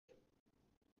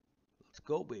Let's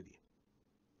go, baby.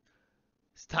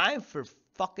 It's time for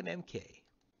fucking MK.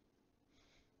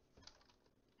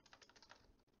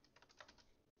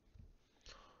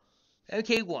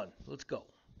 MK1. Let's go.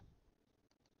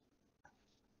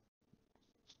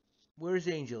 Where's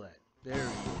Angel at? There he is.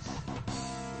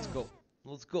 Let's go.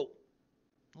 Let's go.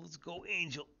 Let's go,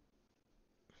 Angel.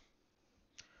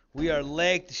 We are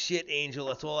leg to shit, Angel.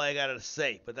 That's all I gotta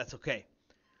say, but that's okay.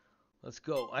 Let's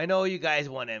go. I know you guys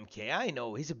want MK. I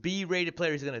know. He's a B-rated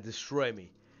player. He's gonna destroy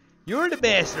me. You're the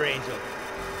master, Angel.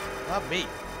 Not me.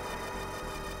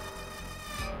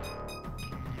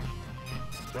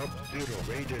 Sub-Zero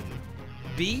rated.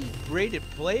 B-rated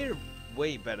player?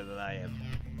 Way better than I am.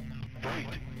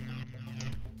 Fight.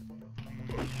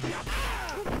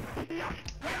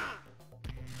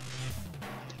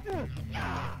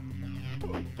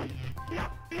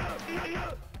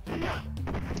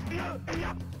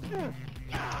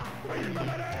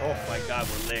 Oh my god,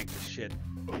 we're leg to shit.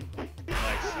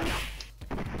 Nice.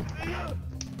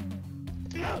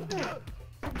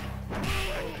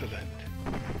 Excellent.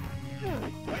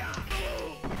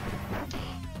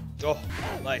 Oh,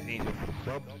 nice, Angel.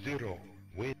 Sub-Zero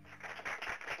win.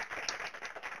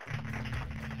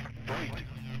 Fight.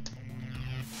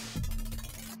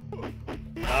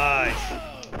 Nice.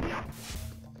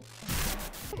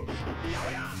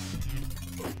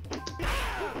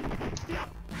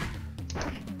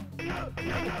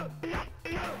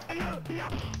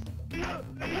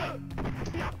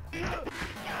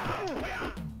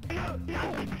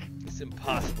 It's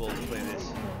impossible to play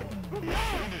this.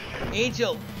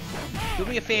 Angel, do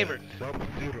me a favor.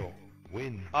 Sub-Zero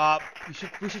win.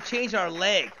 We should change our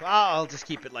leg. I'll just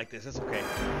keep it like this. That's okay.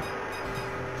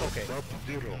 Okay.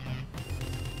 Sub-Zero.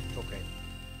 Okay.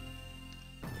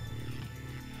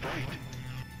 Fight.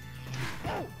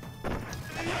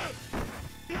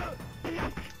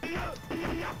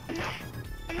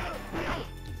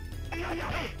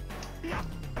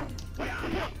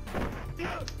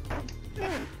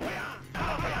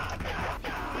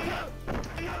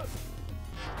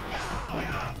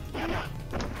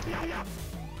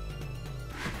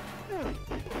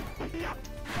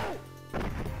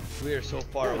 We are so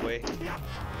far away.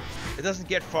 It doesn't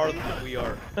get farther than we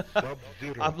are.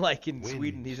 I'm like in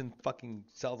Sweden. He's in fucking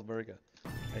South America,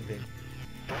 I think.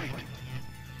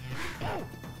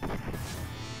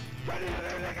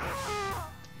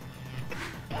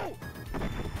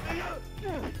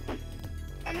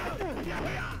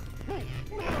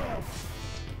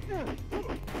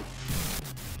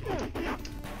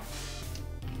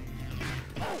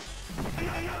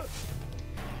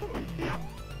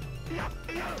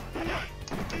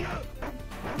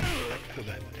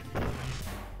 Excellent.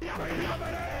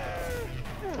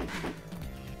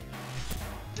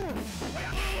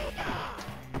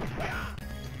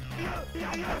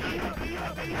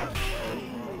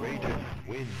 Rated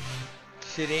wins.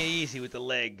 Shit ain't easy with the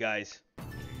leg, guys.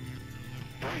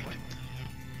 Fight.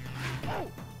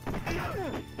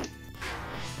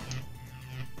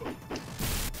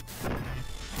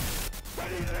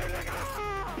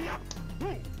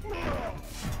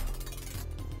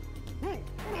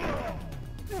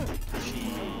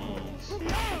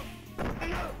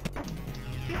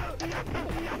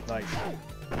 Nice.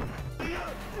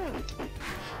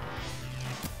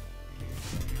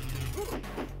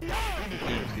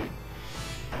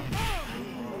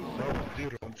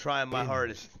 Sub-Zero. I'm trying my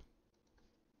hardest.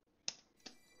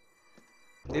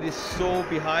 It is so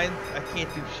behind, I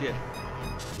can't do shit.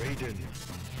 Raiden.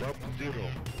 Sub-Zero.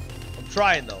 I'm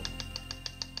trying though.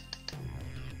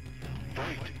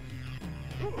 Fight.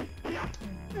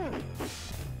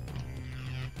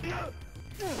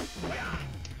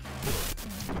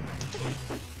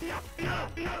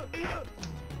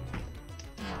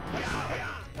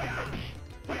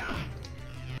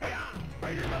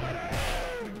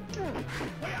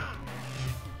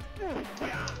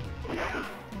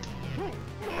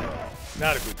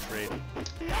 Not a good trade.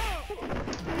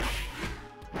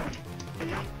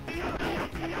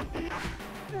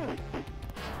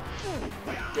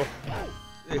 Oh,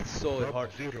 it's so hard.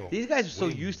 These guys are so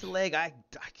used to leg, I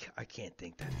can't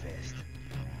think that fast.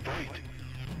 Fight.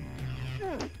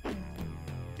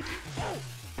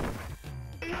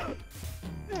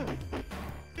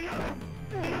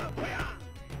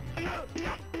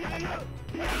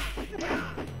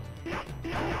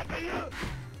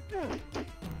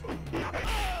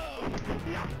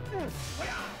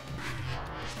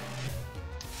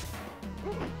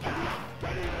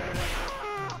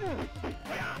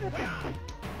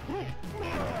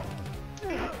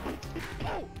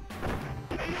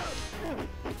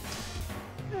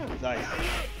 Nice.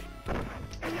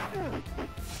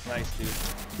 Nice,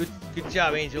 dude. Good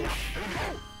job, Angel.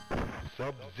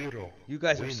 Sub-Zero. You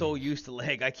guys are so used to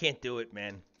leg. I can't do it,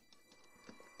 man.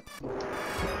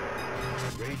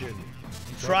 Raiden.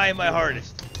 Trying my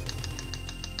hardest.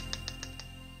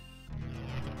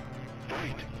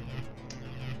 Fight.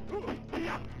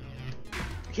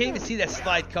 I can't even see that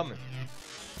slide coming.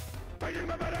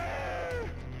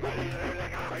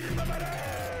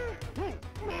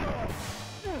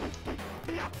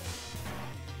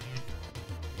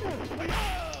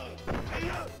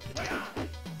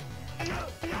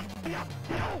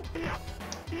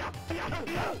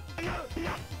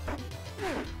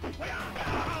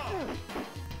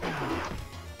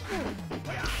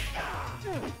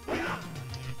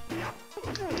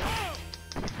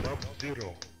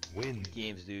 Sub-Zero. Win. Good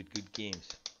games, dude. Good games.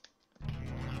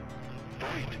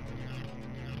 Fight.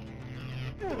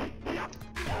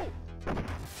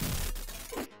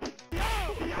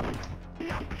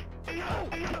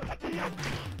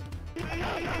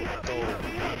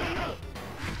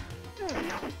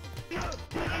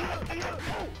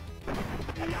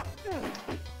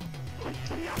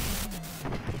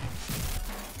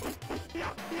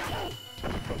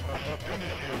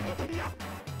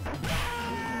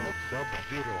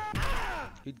 Sub-Zero.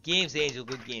 Good games, Angel.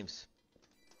 Good games.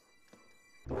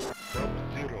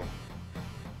 Sub-Zero.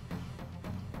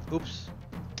 Oops.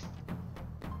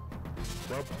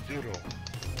 Sub-Zero.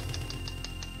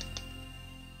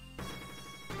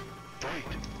 Fight.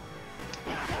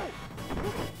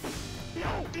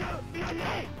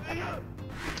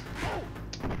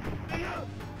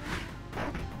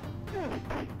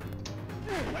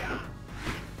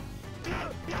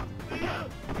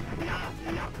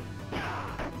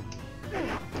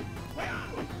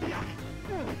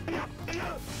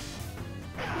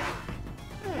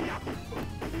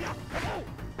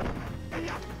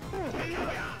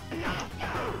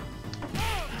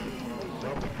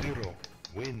 Sub-Zero.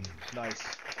 Win. Nice.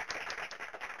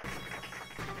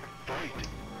 Fight.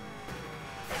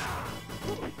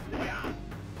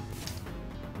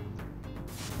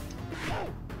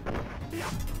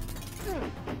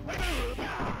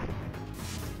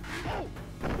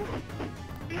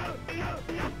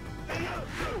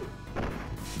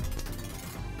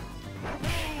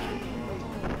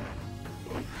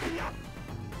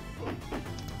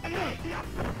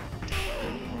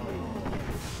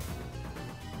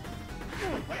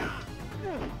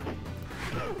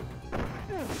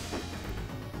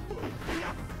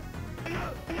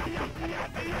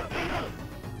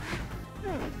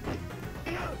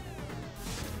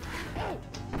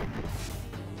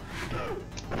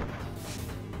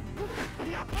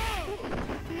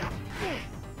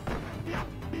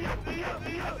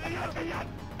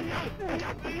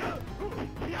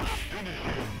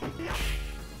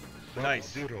 Nice.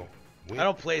 Sub-Zero. I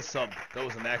don't play sub. That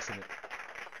was an accident.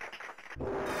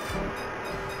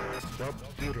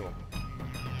 Sub-Zero.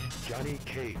 Johnny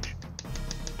Cage.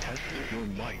 Test your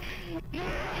might.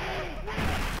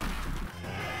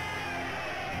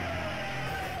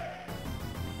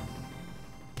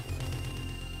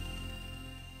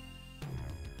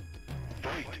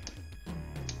 Fight.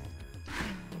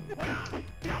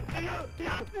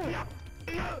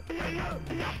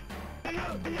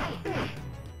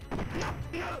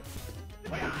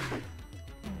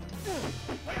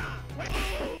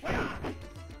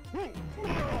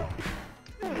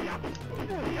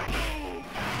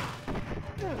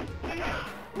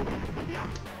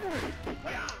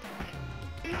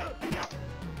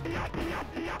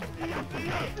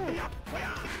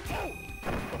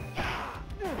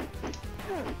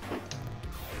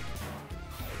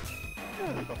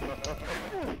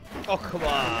 Oh, come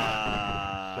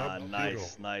on.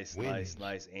 Nice, nice, Wins. nice,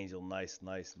 nice, Angel. Nice,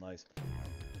 nice, nice.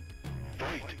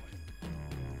 Fight.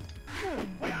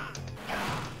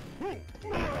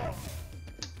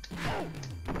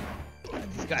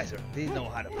 God, these guys they know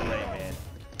how to play, man.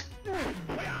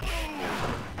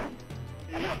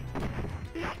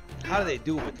 How do they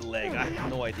do it with the leg? I have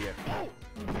no idea.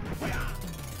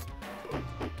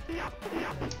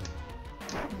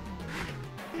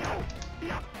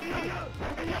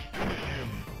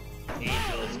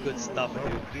 Angel, it's good stuff,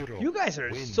 dude. You guys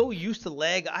are so used to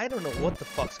leg, I don't know what the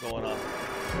fuck's going on.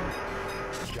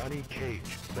 Johnny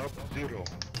Cage. Sub-Zero.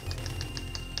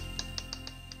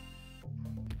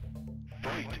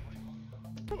 Fight.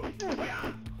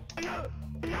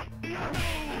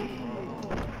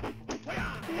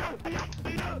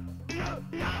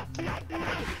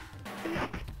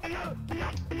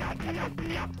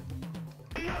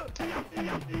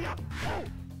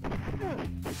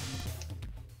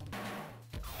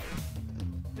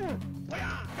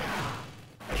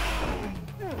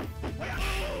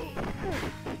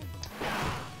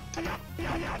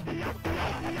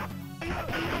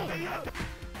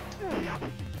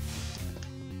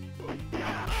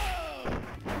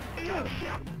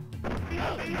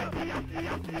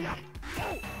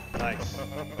 Nice.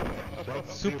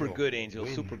 Super good, Angel.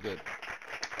 Super good.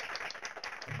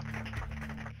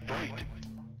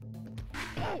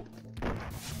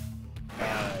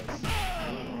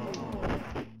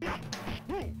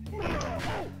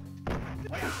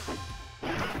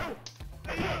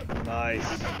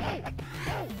 Nice.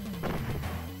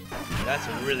 That's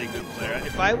a really good player.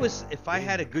 If I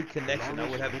had a good connection, I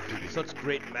would have such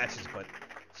great matches, but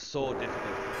so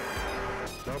difficult.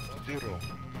 Sub-Zero.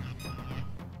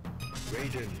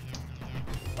 Raiden.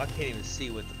 I can't even see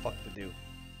what the fuck to do.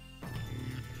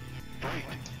 Fight.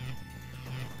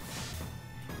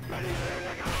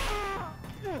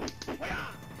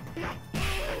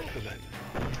 Excellent.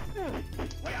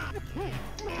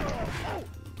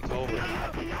 It's over.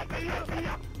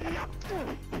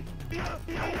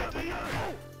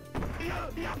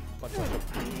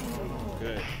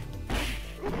 Good.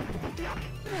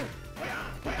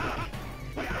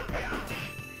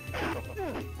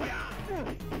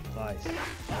 Nice.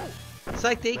 It's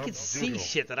like they can see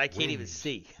shit that I can't even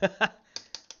see.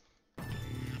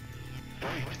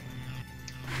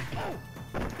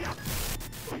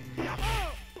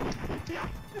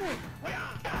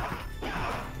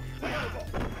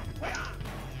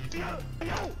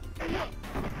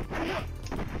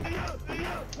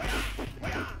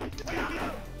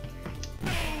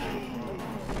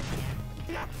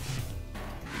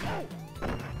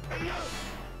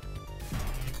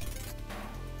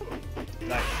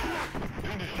 Nice.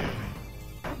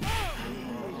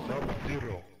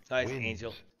 Sub-Zero. Nice, wins.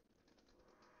 Angel.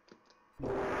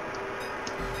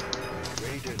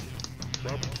 Raiden.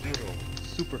 Sub-Zero.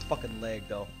 Super fucking leg,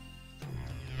 though.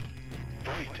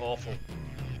 Fight. Awful.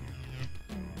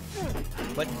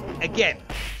 But again,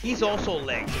 he's also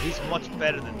leg, so he's much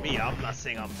better than me. I'm not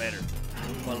saying I'm better.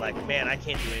 But like, man, I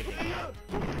can't do anything.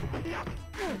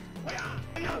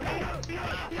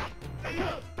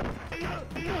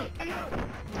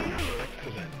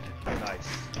 Excellent. Nice.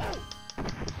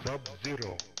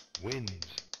 Sub-Zero wins.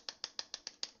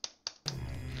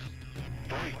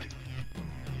 Fight.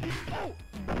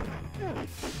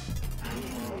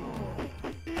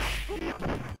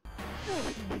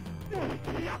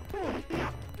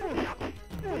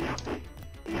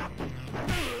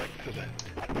 Excellent.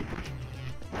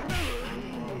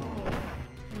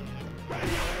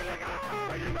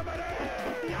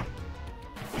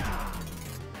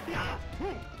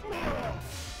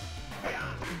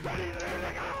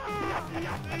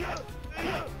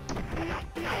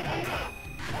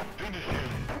 Finish him.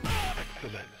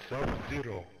 Excellent.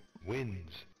 Sub-Zero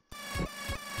wins.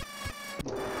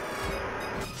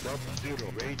 Sub-Zero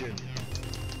Raiden.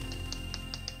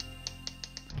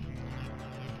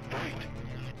 Fight.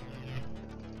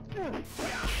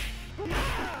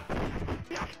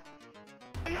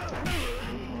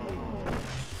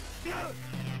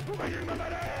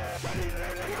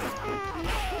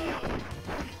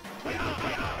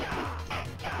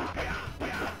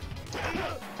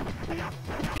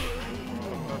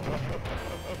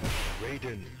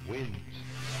 Raiden wins.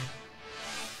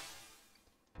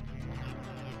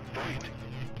 Fight.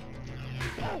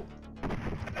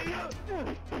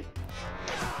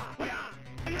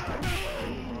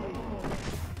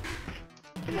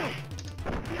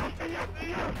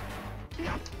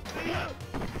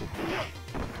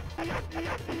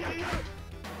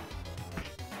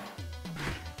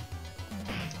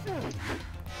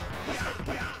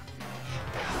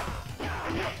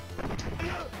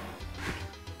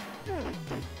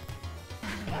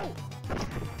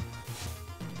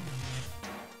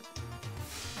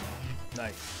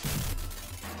 Nice.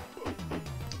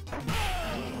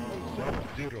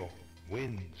 Sub-Zero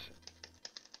wins.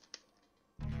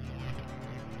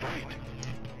 Fight.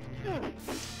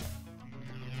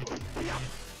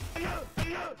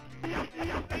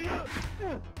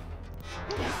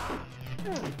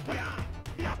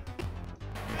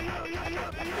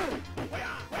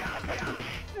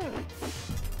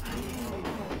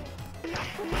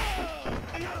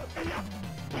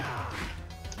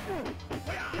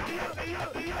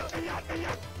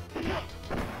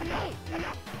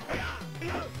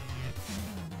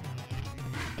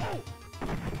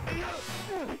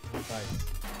 Nice.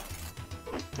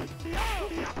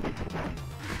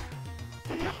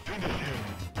 Finish him.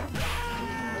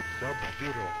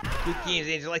 Sub-Zero. Good games,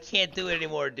 Angel. I can't do it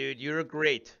anymore, dude. You're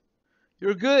great.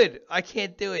 You're good. I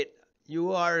can't do it.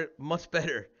 You are much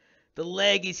better. The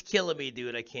leg is killing me,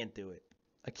 dude. I can't do it.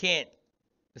 I can't.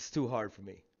 It's too hard for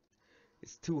me.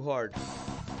 It's too hard.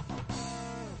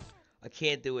 I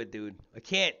can't do it, dude. I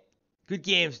can't. Good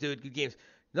games, dude. Good games.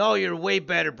 No, you're way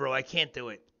better, bro. I can't do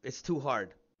it. It's too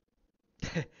hard.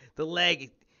 The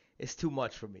lag is too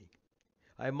much for me.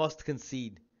 I must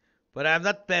concede. But I'm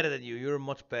not better than you. You're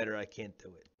much better. I can't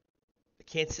do it.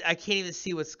 I can't even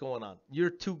see what's going on. You're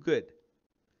too good.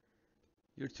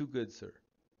 You're too good, sir.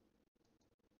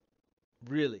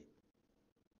 Really.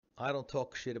 I don't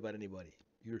talk shit about anybody.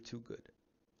 You're too good.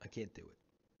 I can't do it.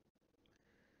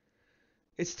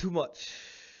 It's too much.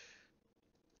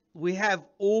 We have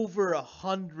over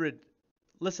 100.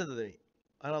 Listen to me.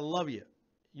 And I love you.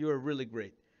 You are really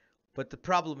great. But the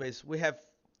problem is we have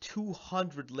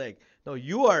 200 leg. No,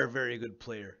 you are a very good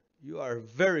player. You are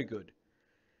very good.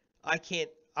 I can't.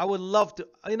 I would love to.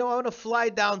 I want to fly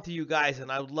down to you guys,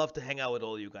 and I would love to hang out with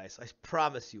all you guys. I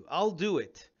promise you. I'll do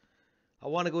it. I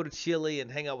want to go to Chile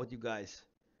and hang out with you guys.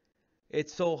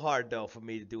 It's so hard, though, for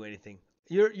me to do anything.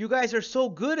 You guys are so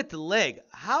good at the leg.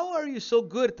 How are you so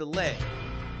good at the leg?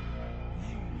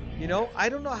 I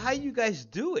don't know how you guys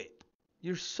do it.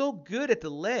 You're so good at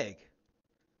the leg.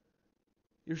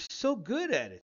 You're so good at it.